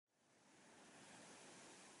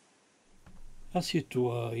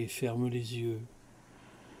Assieds-toi et ferme les yeux.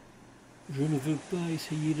 Je ne veux pas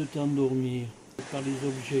essayer de t'endormir par les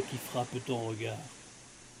objets qui frappent ton regard.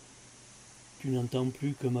 Tu n'entends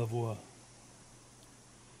plus que ma voix.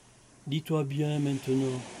 Dis-toi bien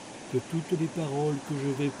maintenant que toutes les paroles que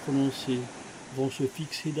je vais prononcer vont se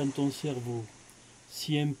fixer dans ton cerveau,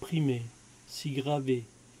 si imprimées, si gravées,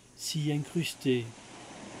 si incrustées,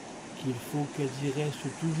 qu'il faut qu'elles y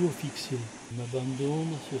restent toujours fixées. Je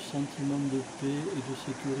m'abandonne à ce sentiment de paix et de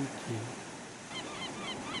sécurité.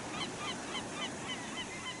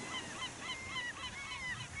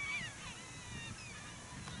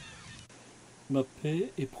 Ma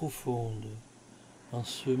paix est profonde. En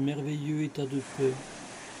ce merveilleux état de paix,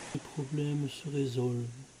 les problèmes se résolvent.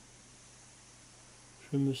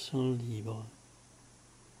 Je me sens libre.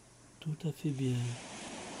 Tout à fait bien.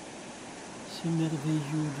 C'est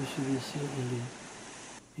merveilleux de se laisser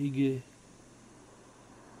aller. Et gai.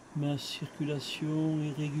 Ma circulation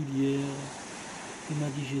est régulière et ma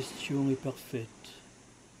digestion est parfaite.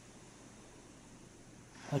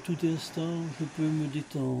 À tout instant, je peux me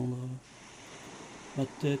détendre. Ma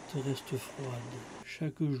tête reste froide.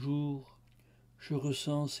 Chaque jour, je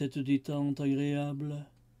ressens cette détente agréable.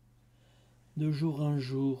 De jour en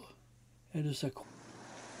jour, elle s'accroît.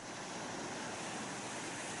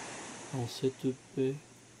 En cette paix,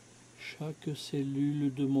 chaque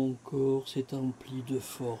cellule de mon corps s'est emplie de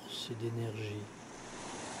force et d'énergie.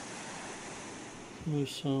 Je me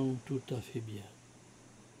sens tout à fait bien.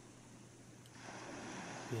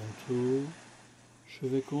 Bientôt, je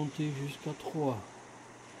vais compter jusqu'à 3.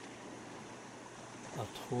 À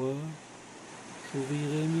 3,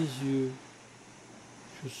 j'ouvrirai mes yeux.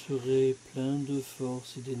 Je serai plein de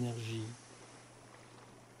force et d'énergie.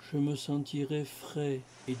 Je me sentirai frais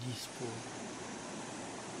et dispo.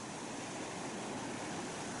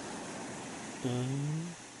 1,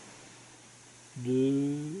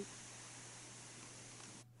 2,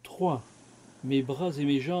 3. Mes bras et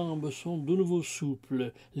mes jambes sont de nouveau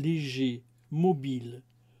souples, légers, mobiles.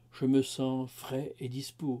 Je me sens frais et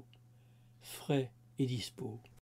dispo. Frais et dispo.